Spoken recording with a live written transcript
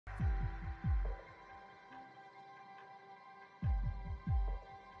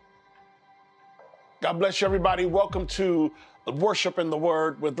God bless you, everybody. Welcome to Worship in the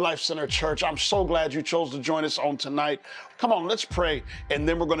Word with Life Center Church. I'm so glad you chose to join us on tonight. Come on, let's pray, and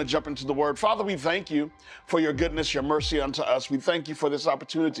then we're going to jump into the Word. Father, we thank you for your goodness, your mercy unto us. We thank you for this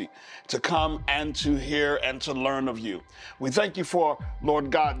opportunity to come and to hear and to learn of you. We thank you for, Lord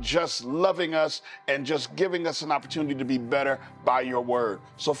God, just loving us and just giving us an opportunity to be better by your Word.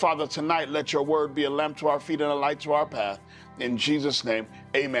 So, Father, tonight, let your Word be a lamp to our feet and a light to our path. In Jesus' name,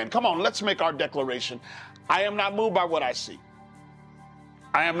 amen. Come on, let's make our declaration. I am not moved by what I see.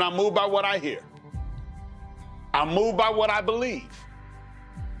 I am not moved by what I hear. I'm moved by what I believe.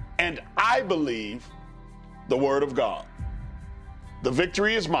 And I believe the word of God. The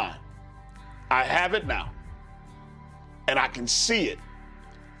victory is mine. I have it now. And I can see it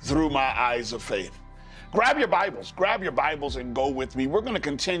through my eyes of faith. Grab your Bibles and go with me. We're going to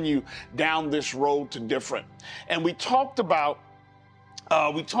continue down this road to different. And we talked about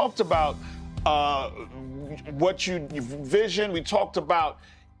what you vision. We talked about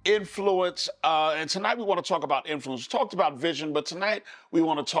influence, and tonight we want to talk about influence. We talked about vision, but tonight we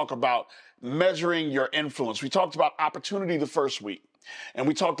want to talk about measuring your influence. We talked about opportunity the first week, and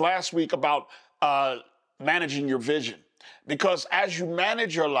we talked last week about managing your vision. Because as you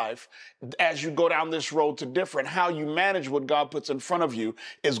manage your life, as you go down this road to different, how you manage what God puts in front of you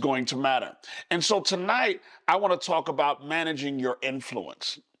is going to matter. And so tonight, I want to talk about managing your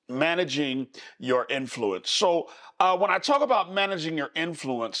influence. Managing your influence. So when I talk about managing your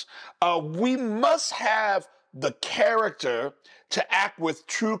influence, we must have the character to act with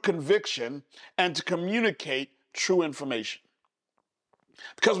true conviction and to communicate true information.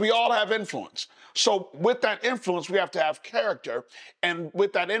 Because we all have influence. So with that influence, we have to have character. And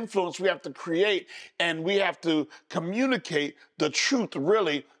with that influence, we have to create and we have to communicate the truth,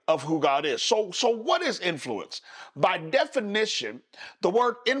 really, of who God is. So what is influence? By definition, the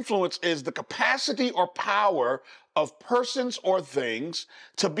word influence is the capacity or power of persons or things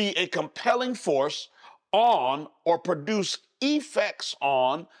to be a compelling force on or produce effects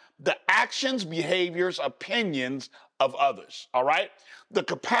on the actions, behaviors, opinions of others. All right? The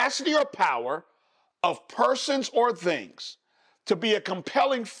capacity or power of persons or things to be a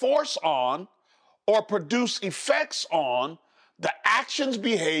compelling force on or produce effects on the actions,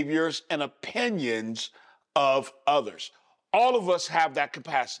 behaviors, and opinions of others. All of us have that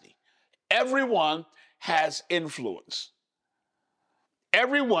capacity. Everyone has influence.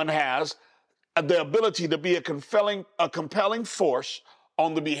 Everyone has the ability to be a compelling force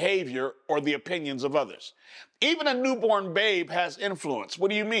on the behavior or the opinions of others. Even a newborn babe has influence.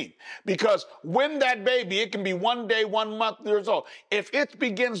 What do you mean? Because when that baby, it can be 1 day, 1 month years old, if it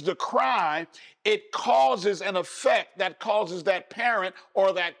begins to cry, it causes an effect that causes that parent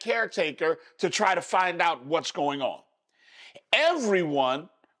or that caretaker to try to find out what's going on. Everyone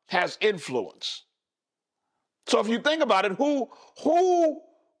has influence. So if you think about it, who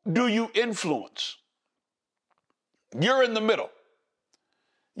do you influence? You're in the middle.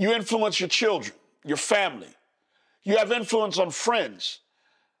 You influence your children, your family. You have influence on friends,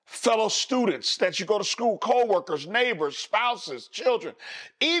 fellow students that you go to school, co-workers, neighbors, spouses, children,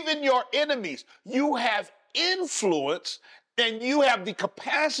 even your enemies. You have influence and you have the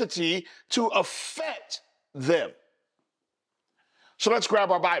capacity to affect them. So let's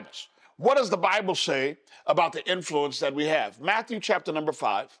grab our Bibles. What does the Bible say about the influence that we have? Matthew chapter number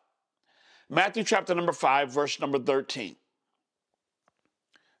 5. Matthew chapter number 5, verse number 13.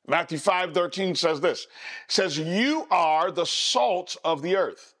 Matthew 5:13 says this. It says, you are the salt of the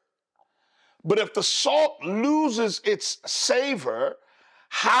earth. But if the salt loses its savor,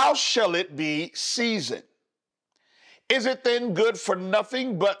 how shall it be seasoned? Is it then good for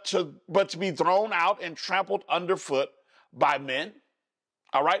nothing but to be thrown out and trampled underfoot by men?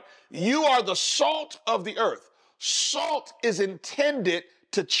 All right. You are the salt of the earth. Salt is intended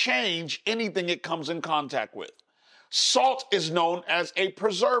to change anything it comes in contact with. Salt is known as a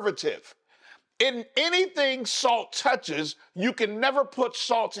preservative. In anything salt touches, you can never put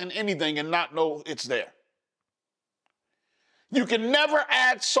salt in anything and not know it's there. You can never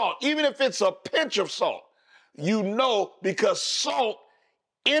add salt, even if it's a pinch of salt. You know, because salt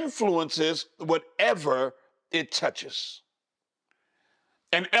influences whatever it touches.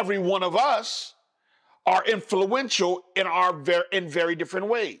 And every one of us are influential in very different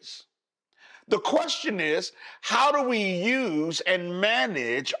ways. The question is, how do we use and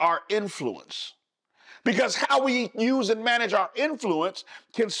manage our influence? Because how we use and manage our influence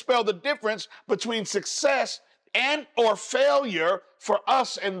can spell the difference between success and or failure for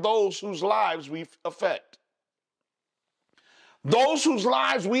us and those whose lives we affect. Those whose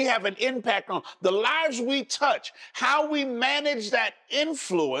lives we have an impact on, the lives we touch, how we manage that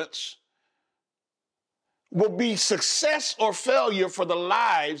influence will be success or failure for the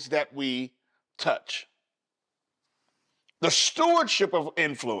lives that we touch. The stewardship of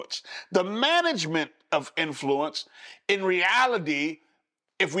influence, the management of influence, in reality,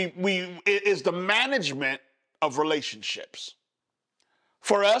 if we is the management of relationships.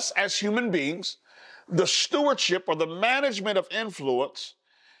 For us as human beings, the stewardship or the management of influence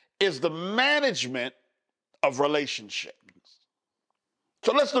is the management of relationships.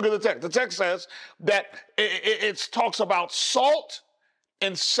 So let's look at the text. The text says that it talks about salt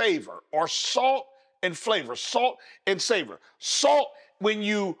and savor, or salt and flavor, salt and savor. Salt, when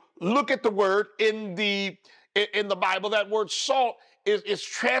you look at the word in the Bible, that word salt is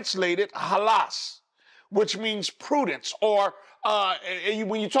translated halas, which means prudence, or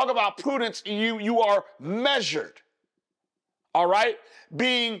when you talk about prudence, you are measured. All right,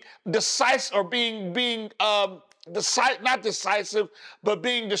 being decisive, or not decisive, but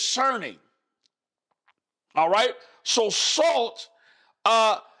being discerning. All right, so salt,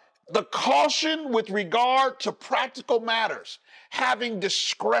 the caution with regard to practical matters, having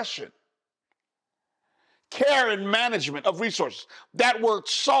discretion, care and management of resources. That word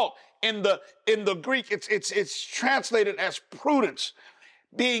salt in the Greek, it's translated as prudence,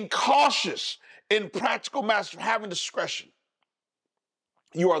 being cautious in practical matters, having discretion.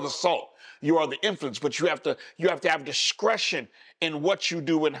 You are the salt. You are the influence, but you have to have discretion in what you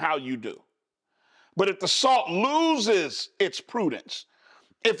do and how you do. But if the salt loses its prudence,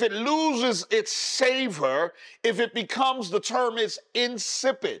 if it loses its savor, if it becomes, the term is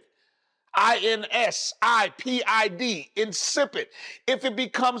insipid, insipid, insipid. If it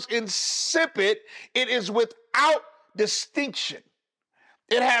becomes insipid, it is without distinction.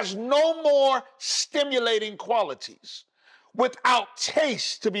 It has no more stimulating qualities. Without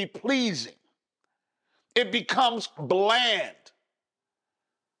taste to be pleasing, it becomes bland.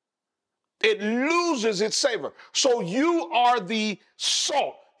 It loses its savor. So you are the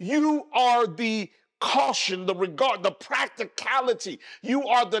salt. You are the caution, the regard, the practicality. You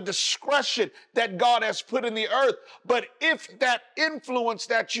are the discretion that God has put in the earth. But if that influence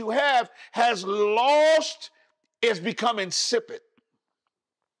that you have has lost, it's become insipid,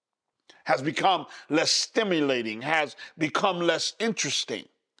 has become less stimulating, has become less interesting.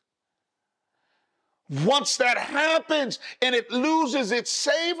 Once that happens and it loses its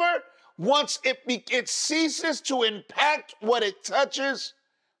savor, once it ceases to impact what it touches,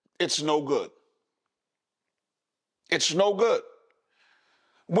 it's no good. It's no good.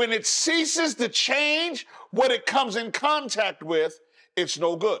 When it ceases to change what it comes in contact with, it's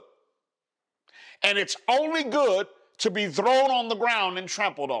no good. And it's only good to be thrown on the ground and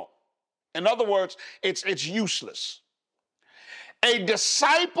trampled on. In other words, it's useless. A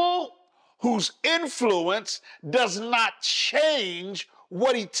disciple whose influence does not change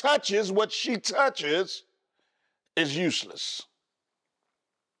what he touches, what she touches, is useless.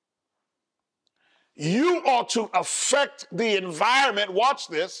 You ought to affect the environment, watch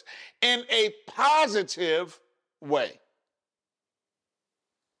this, in a positive way.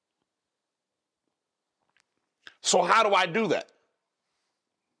 So how do I do that?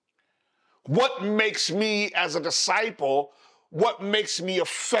 What makes me as a disciple, what makes me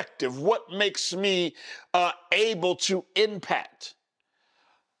effective? What makes me able to impact?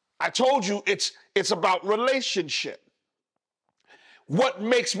 I told you it's about relationship. What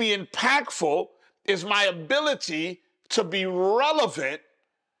makes me impactful is my ability to be relevant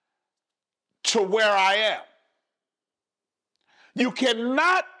to where I am. You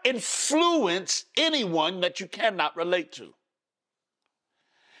cannot influence anyone that you cannot relate to.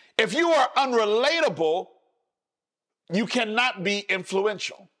 If you are unrelatable, you cannot be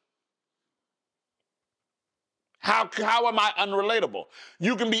influential. How am I unrelatable?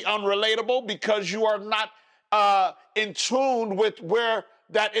 You can be unrelatable because you are not in tune with where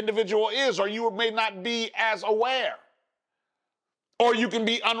that individual is, or you may not be as aware. Or you can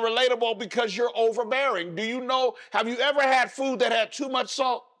be unrelatable because you're overbearing. Do you know, have you ever had food that had too much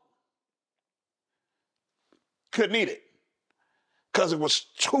salt? Couldn't eat it because it was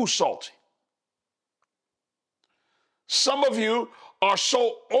too salty. Some of you are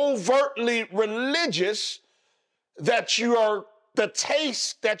so overtly religious that the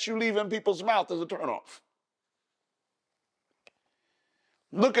taste that you leave in people's mouth is a turnoff.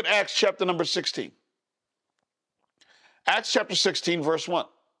 Look at Acts chapter number 16. Acts chapter 16, verse 1.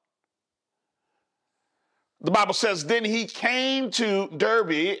 The Bible says, then he came to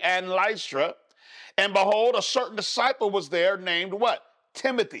Derbe and Lystra, and behold, a certain disciple was there named what?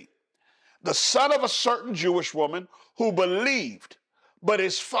 Timothy, the son of a certain Jewish woman who believed, but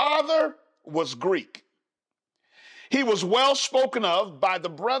his father was Greek. He was well spoken of by the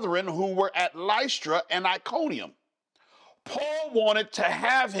brethren who were at Lystra and Iconium. Paul wanted to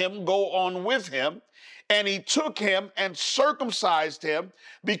have him go on with him, and he took him and circumcised him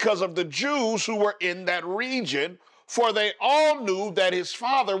because of the Jews who were in that region, for they all knew that his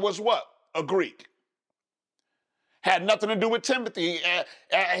father was what? A Greek. Had nothing to do with Timothy.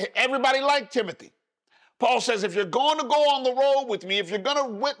 Everybody liked Timothy. Paul says, if you're going to go on the road with me, if you're going to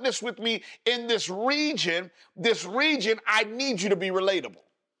witness with me in this region, I need you to be relatable.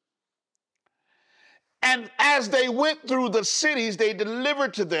 And as they went through the cities, they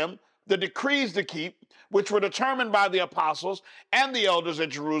delivered to them the decrees to keep, which were determined by the apostles and the elders at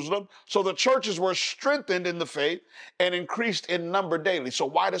Jerusalem. So the churches were strengthened in the faith and increased in number daily. So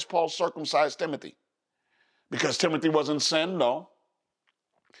why does Paul circumcise Timothy? Because Timothy was in sin? No.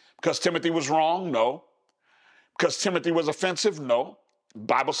 Because Timothy was wrong? No. Because Timothy was offensive? No. The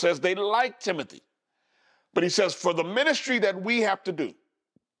Bible says they liked Timothy. But he says, for the ministry that we have to do,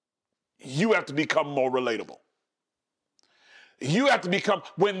 you have to become more relatable. You have to become,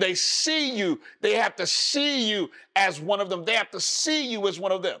 when they see you, they have to see you as one of them. They have to see you as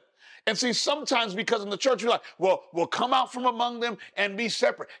one of them. And see, sometimes because in the church, you're like, well, we'll come out from among them and be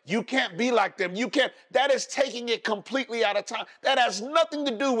separate. You can't be like them. You can't. That is taking it completely out of time. That has nothing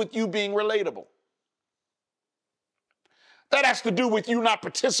to do with you being relatable. That has to do with you not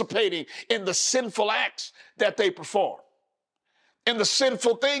participating in the sinful acts that they perform, in the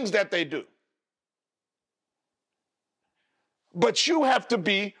sinful things that they do. But you have to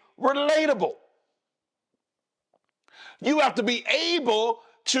be relatable. You have to be able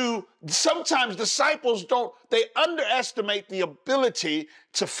to, sometimes disciples they underestimate the ability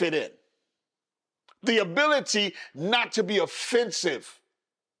to fit in, the ability not to be offensive.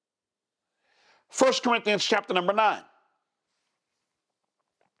 1 Corinthians chapter number 9.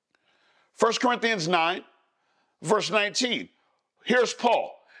 1 Corinthians 9, verse 19. Here's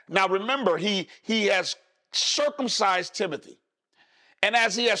Paul. Now remember, he has circumcised Timothy. And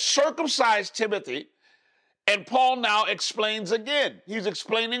as he has circumcised Timothy, and Paul now explains again. He's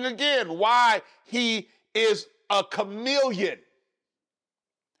explaining again why he is a chameleon.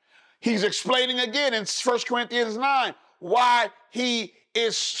 He's explaining again in 1 Corinthians 9 why he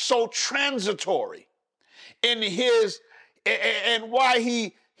is so transitory in his, and why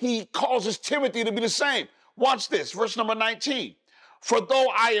he causes Timothy to be the same. Watch this, verse number 19. For though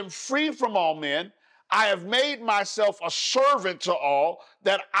I am free from all men, I have made myself a servant to all,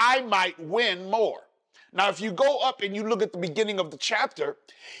 that I might win more. Now, if you go up and you look at the beginning of the chapter,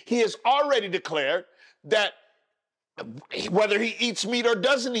 he has already declared that whether he eats meat or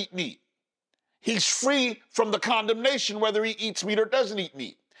doesn't eat meat, he's free from the condemnation whether he eats meat or doesn't eat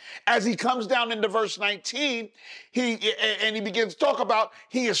meat. As he comes down into verse 19, he begins to talk about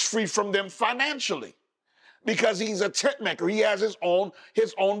he is free from them financially, because he's a tent maker. He has his own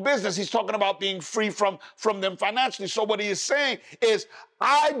business. He's talking about being free from them financially. So what he is saying is,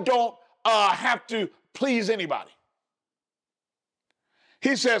 I don't have to please anybody.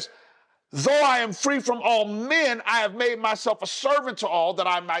 He says, though I am free from all men, I have made myself a servant to all, that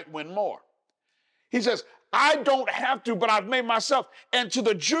I might win more. He says, I don't have to, but I've made myself. And to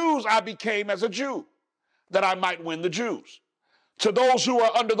the Jews I became as a Jew, that I might win the Jews. To those who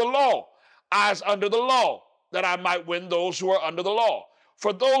are under the law, as under the law, that I might win those who are under the law.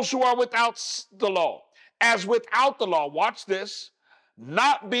 For those who are without the law, as without the law, watch this,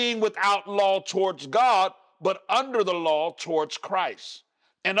 not being without law towards God, but under the law towards Christ.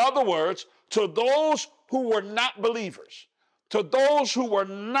 In other words, to those who were not believers, to those who were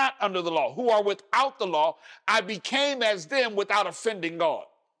not under the law, who are without the law, I became as them without offending God.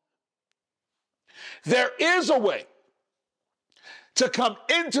 There is a way to come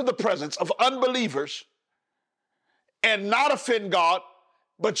into the presence of unbelievers and not offend God,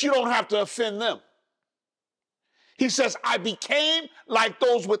 but you don't have to offend them. He says, I became like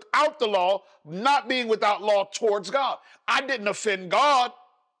those without the law, not being without law towards God. I didn't offend God.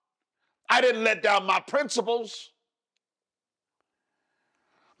 I didn't let down my principles,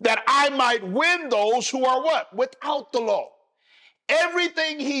 that I might win those who are what? Without the law.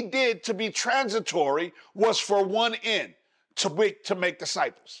 Everything he did to be transitory was for one end, to make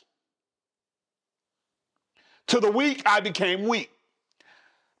disciples. To the weak I became weak,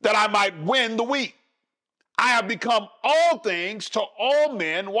 that I might win the weak. I have become all things to all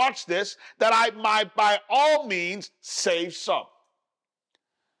men, watch this, that I might by all means save some.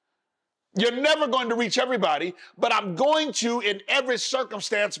 You're never going to reach everybody, but I'm going to, in every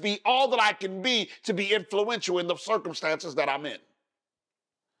circumstance, be all that I can be to be influential in the circumstances that I'm in.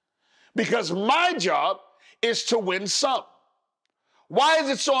 Because my job is to win some. Why is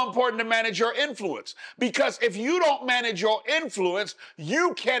it so important to manage your influence? Because if you don't manage your influence,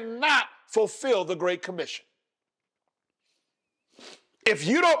 you cannot fulfill the Great Commission. If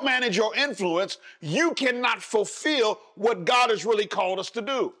you don't manage your influence, you cannot fulfill what God has really called us to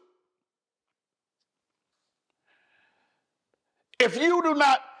do. If you do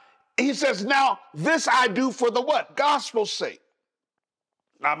not, he says, now this I do for the what? Gospel's sake.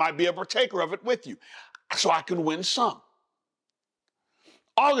 I might be a partaker of it with you, so I can win some.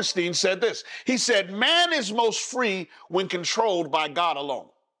 Augustine said this. He said, man is most free when controlled by God alone.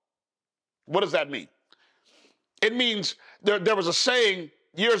 What does that mean? It means there was a saying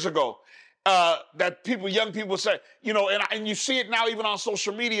years ago that young people say, you know, and you see it now even on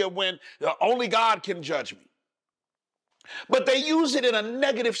social media when only God can judge me. But they use it in a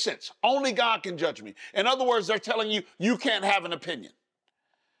negative sense. Only God can judge me. In other words, they're telling you, you can't have an opinion.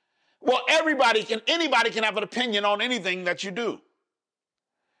 Well, anybody can have an opinion on anything that you do.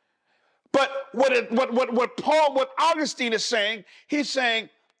 But what Augustine is saying, he's saying,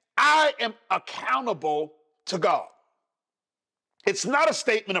 I am accountable to God. It's not a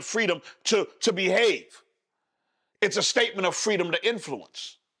statement of freedom to behave. It's a statement of freedom to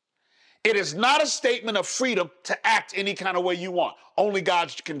influence. It is not a statement of freedom to act any kind of way you want. Only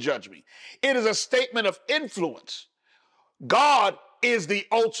God can judge me. It is a statement of influence. God is the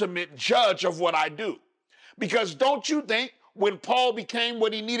ultimate judge of what I do. Because don't you think when Paul became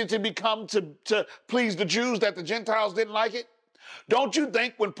what he needed to become to please the Jews that the Gentiles didn't like it? Don't you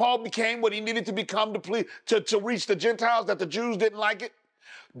think when Paul became what he needed to become to reach the Gentiles that the Jews didn't like it?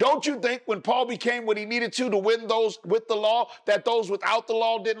 Don't you think when Paul became what he needed to win those with the law that those without the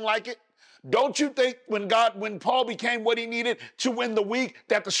law didn't like it? Don't you think when Paul became what he needed to win the weak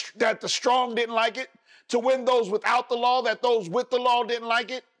that the strong didn't like it? To win those without the law that those with the law didn't like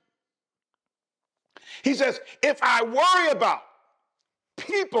it? He says, if I worry about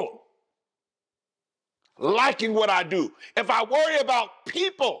people liking what I do, if I worry about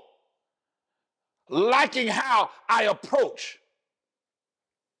people liking how I approach,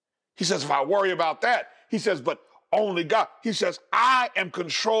 he says, if I worry about that, he says, but only God. He says, I am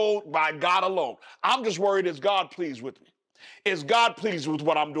controlled by God alone. I'm just worried, is God pleased with me? Is God pleased with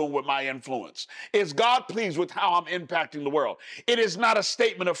what I'm doing with my influence? Is God pleased with how I'm impacting the world? It is not a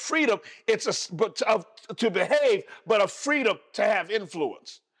statement of freedom, to behave, but of freedom to have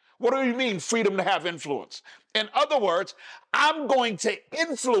influence. What do you mean freedom to have influence? In other words, I'm going to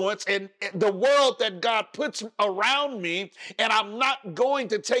influence in the world that God puts around me, and I'm not going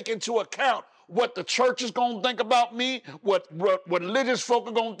to take into account what the church is going to think about me, what religious folk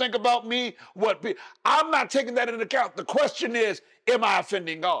are going to think about me. I'm not taking that into account. The question is, am I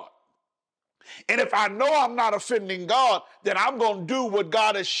offending God? And if I know I'm not offending God, then I'm going to do what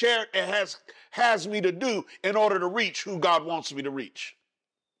God has shared and has me to do in order to reach who God wants me to reach.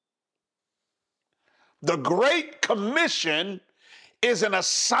 The Great Commission is an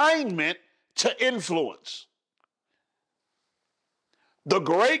assignment to influence. The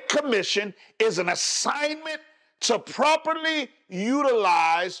Great Commission is an assignment to properly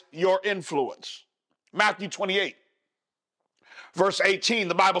utilize your influence. Matthew 28, verse 18,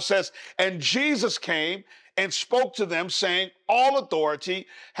 the Bible says, and Jesus came and spoke to them, saying, all authority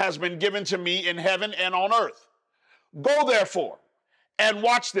has been given to me in heaven and on earth. Go therefore, and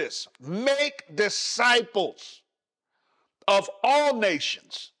watch this, make disciples of all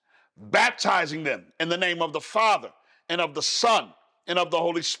nations, baptizing them in the name of the Father and of the Son and of the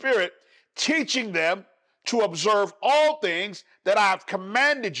Holy Spirit, teaching them to observe all things that I have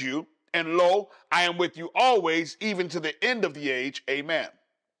commanded you, and lo, I am with you always, even to the end of the age. Amen.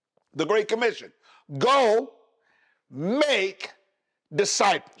 The Great Commission. Go make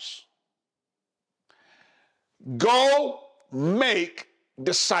disciples. Go make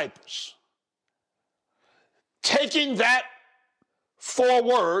disciples. Taking that 4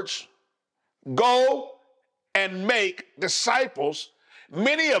 words, go and make disciples,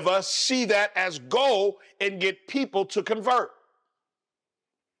 many of us see that as go and get people to convert.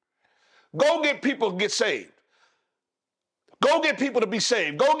 Go get people to get saved. Go get people to be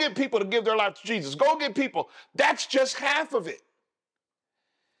saved. Go get people to give their life to Jesus. Go get people. That's just half of it.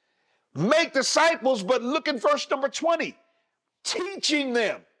 Make disciples, but look in verse number 20. Teaching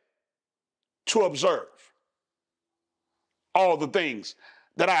them to observe all the things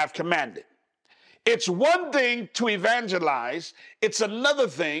that I have commanded. It's one thing to evangelize. It's another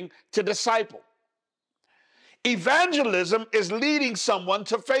thing to disciple. Evangelism is leading someone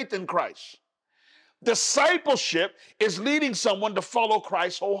to faith in Christ. Discipleship is leading someone to follow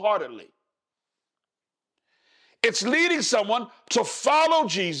Christ wholeheartedly. It's leading someone to follow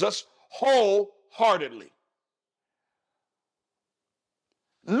Jesus wholeheartedly.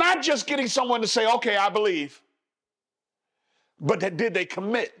 Not just getting someone to say, okay, I believe, but did they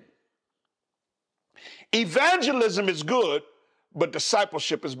commit? Evangelism is good, but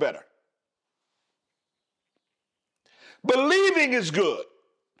discipleship is better. Believing is good,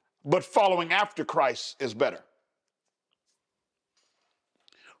 but following after Christ is better.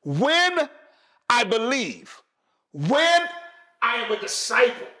 When I believe, when I am a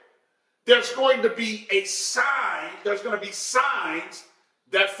disciple, there's going to be a sign, there's going to be signs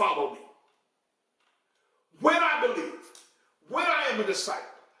that follow me. When I believe, when I am a disciple,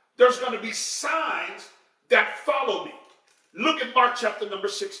 there's going to be signs that follow me. Look at Mark chapter number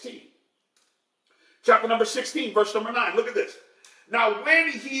 16. Chapter number 16, verse number 9. Look at this. Now,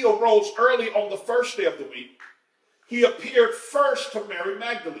 when he arose early on the first day of the week, he appeared first to Mary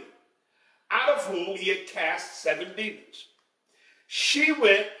Magdalene, out of whom he had cast 7 demons. She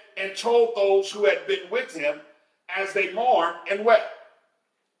went and told those who had been with him as they mourned and wept.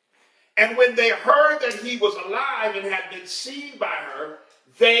 And when they heard that he was alive and had been seen by her,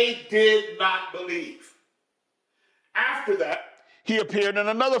 they did not believe. After that, he appeared in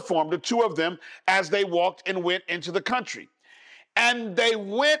another form to 2 of them as they walked and went into the country. And they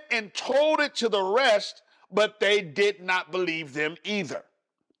went and told it to the rest, but they did not believe them either.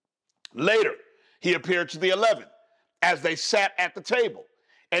 Later, he appeared to the 11 as they sat at the table,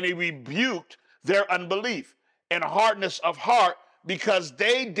 and he rebuked their unbelief and hardness of heart, because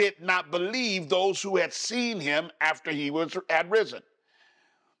they did not believe those who had seen him after he had risen.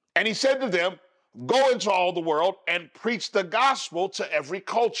 And he said to them, go into all the world and preach the gospel to every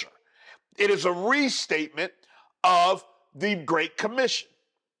culture. It is a restatement of the Great Commission.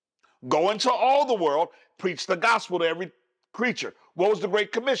 Go into all the world, preach the gospel to every creature. What was the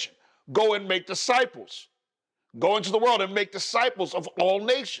Great Commission? Go and make disciples. Go into the world and make disciples of all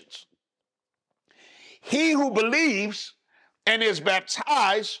nations. He who believes and is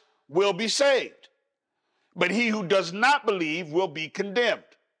baptized will be saved, but he who does not believe will be condemned.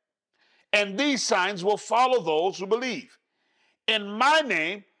 And these signs will follow those who believe. In my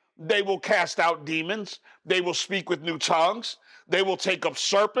name, they will cast out demons. They will speak with new tongues. They will take up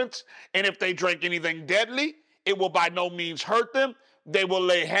serpents. And if they drink anything deadly, it will by no means hurt them. They will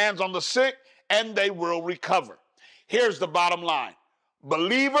lay hands on the sick and they will recover. Here's the bottom line.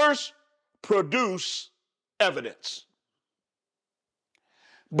 Believers produce evidence.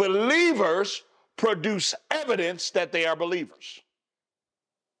 Believers produce evidence that they are believers.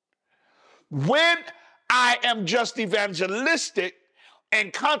 When I am just evangelistic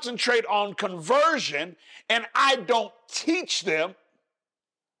and concentrate on conversion and I don't teach them,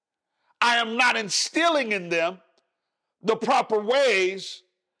 I am not instilling in them the proper ways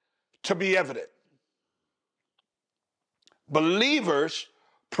to be evident. Believers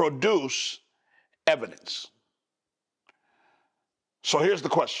produce evidence. So here's the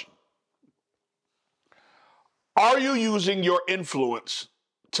question. Are you using your influence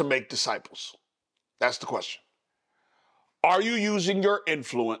to make disciples? That's the question. Are you using your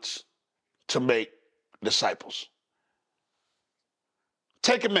influence to make disciples?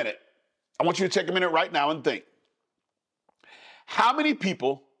 Take a minute. I want you to take a minute right now and think. How many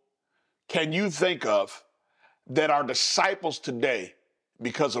people can you think of that are disciples today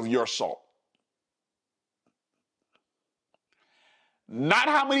because of your salt? Not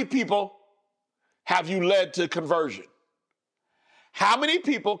how many people have you led to conversion. How many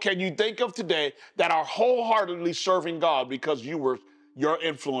people can you think of today that are wholeheartedly serving God because your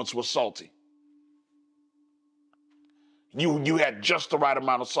influence was salty? You had just the right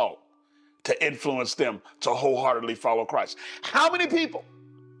amount of salt to influence them to wholeheartedly follow Christ. How many people?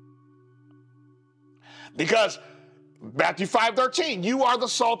 Because Matthew 5:13, you are the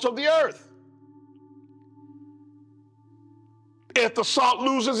salt of the earth. If the salt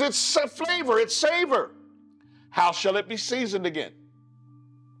loses its flavor, its savor, how shall it be seasoned again?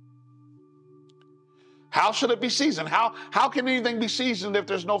 How should it be seasoned? How can anything be seasoned if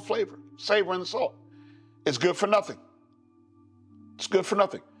there's no flavor, savor in the salt? It's good for nothing. It's good for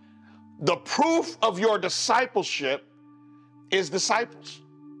nothing. The proof of your discipleship is disciples.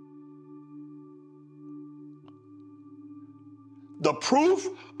 The proof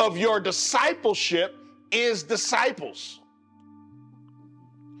of your discipleship is disciples.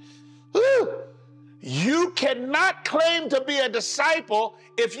 You cannot claim to be a disciple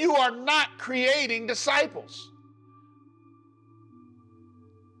if you are not creating disciples.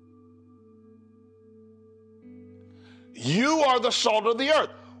 You are the salt of the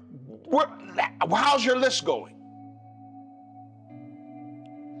earth. How's your list going?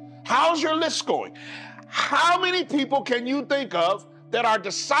 How's your list going? How many people can you think of that are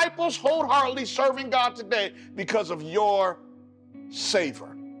disciples wholeheartedly serving God today because of your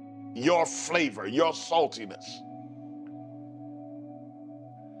savor? your flavor, your saltiness.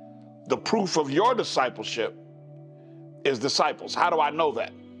 The proof of your discipleship is disciples. How do I know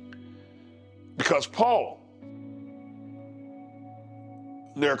that? Because Paul,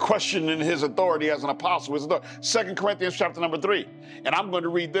 they're questioning his authority as an apostle. 2 Corinthians chapter number 3. And I'm going to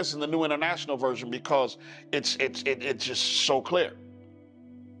read this in the New International Version because it's just so clear.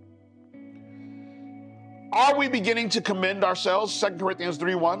 Are we beginning to commend ourselves? 2 Corinthians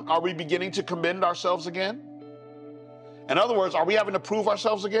 3:1. Are we beginning to commend ourselves again? In other words, are we having to prove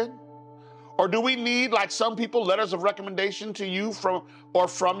ourselves again? Or do we need, like some people, letters of recommendation to you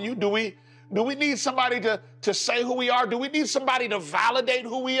from you? Do we need somebody to say who we are? Do we need somebody to validate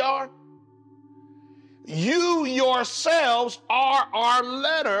who we are? You yourselves are our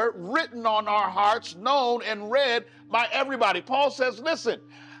letter written on our hearts, known and read by everybody. Paul says, listen,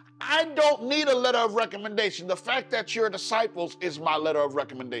 I don't need a letter of recommendation. The fact that you're disciples is my letter of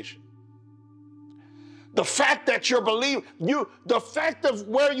recommendation. The fact that you're believing, the fact of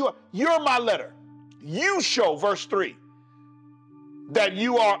where you are, you're my letter. You show, verse 3, that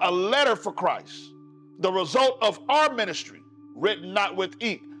you are a letter for Christ, the result of our ministry, written not with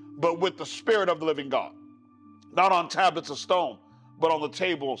ink, but with the Spirit of the living God, not on tablets of stone, but on the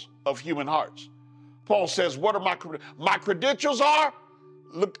tables of human hearts. Paul says, what are my credentials are?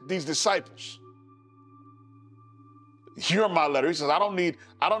 Look, these disciples. You're my letter. He says, I don't need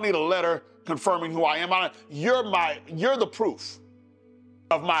a letter confirming who I am. You're the proof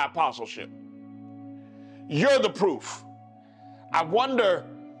of my apostleship. You're the proof. I wonder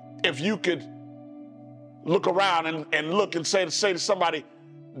if you could look around and look and say to somebody,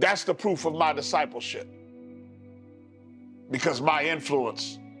 that's the proof of my discipleship. Because my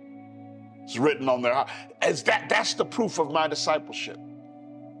influence is written on their heart. That's the proof of my discipleship.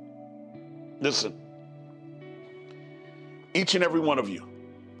 Listen, each and every one of you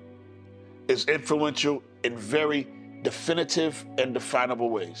is influential in very definitive and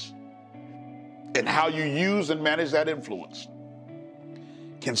definable ways. And how you use and manage that influence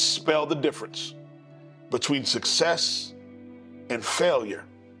can spell the difference between success and failure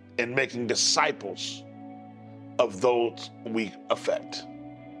in making disciples of those we affect.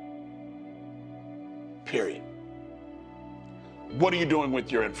 Period. What are you doing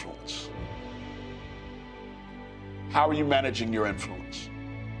with your influence? How are you managing your influence?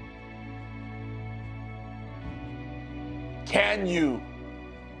 Can you,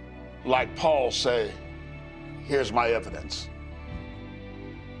 like Paul, say, here's my evidence?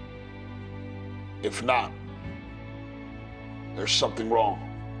 If not, there's something wrong.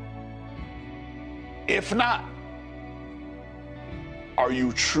 If not, are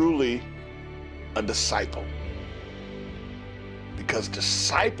you truly a disciple? Because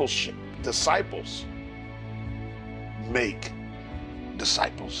disciples make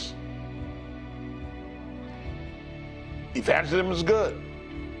disciples. Evangelism is good.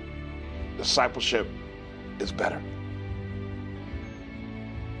 Discipleship is better.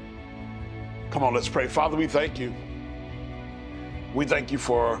 Come on, let's pray. Father, we thank you. We thank you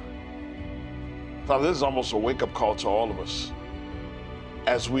for, Father, this is almost a wake-up call to all of us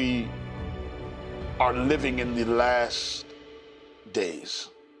as we are living in the last days.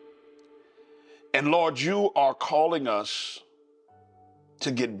 And Lord, you are calling us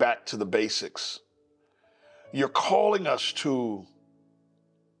to get back to the basics. You're calling us to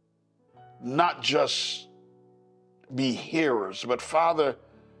not just be hearers, but Father,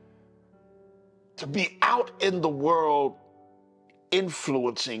 to be out in the world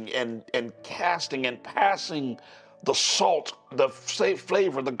influencing and casting and passing the salt, the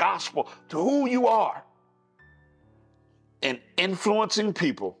flavor, the gospel to who you are, and influencing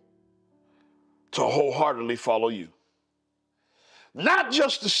people to wholeheartedly follow you. Not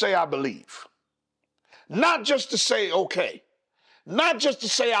just to say I believe, not just to say okay, not just to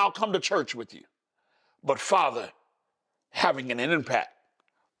say I'll come to church with you, but Father, having an impact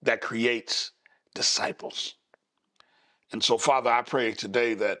that creates disciples. And so, Father, I pray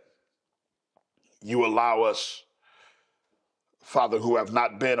today that you allow us, Father, who have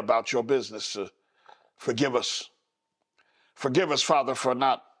not been about your business, to forgive us. Forgive us, Father, for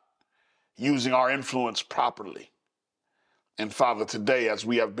not using our influence properly. And Father, today, as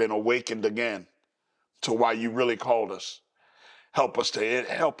we have been awakened again to why you really called us, help us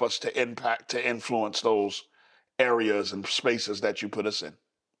to impact, to influence those areas and spaces that you put us in.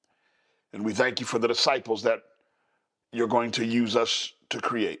 And we thank you for the disciples that you're going to use us to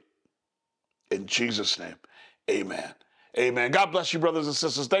create. In Jesus' name, amen. Amen. God bless you, brothers and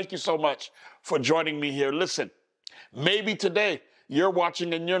sisters. Thank you so much for joining me here. Listen, maybe today you're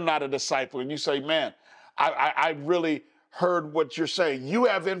watching and you're not a disciple and you say, man, I really heard what you're saying. You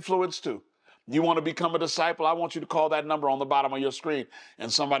have influence too. You want to become a disciple? I want you to call that number on the bottom of your screen,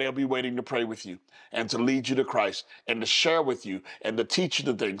 and somebody will be waiting to pray with you and to lead you to Christ and to share with you and to teach you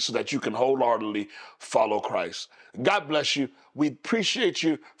the things so that you can wholeheartedly follow Christ. God bless you. We appreciate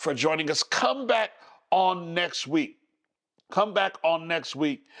you for joining us. Come back on next week. Come back on next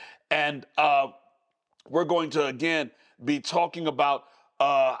week, and we're going to again be talking about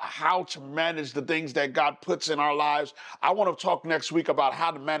how to manage the things that God puts in our lives. I want to talk next week about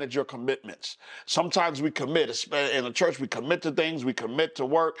how to manage your commitments. Sometimes we commit, in the church, we commit to things, we commit to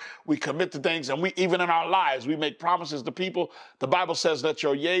work, we commit to things, and we even in our lives, we make promises to people. The Bible says that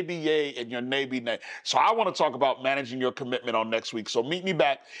your yea be yea and your nay be nay. So I want to talk about managing your commitment on next week. So meet me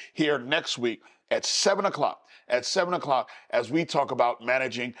back here next week at 7 o'clock. At 7 o'clock as we talk about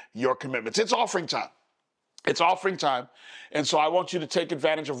managing your commitments. It's offering time. It's offering time. And so I want you to take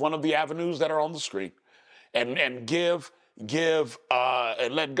advantage of one of the avenues that are on the screen and give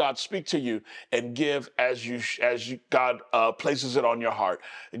and let God speak to you and give as God places it on your heart.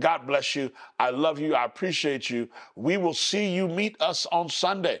 God bless you. I love you. I appreciate you. We will see you. Meet us on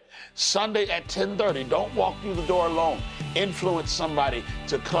Sunday at 10:30. Don't walk through the door alone. Influence somebody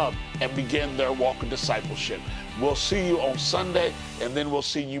to come and begin their walk of discipleship. We'll see you on Sunday, and then we'll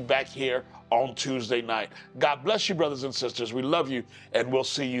see you back here on Tuesday night. God bless you, brothers and sisters. We love you, and we'll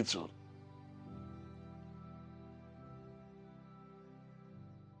see you soon.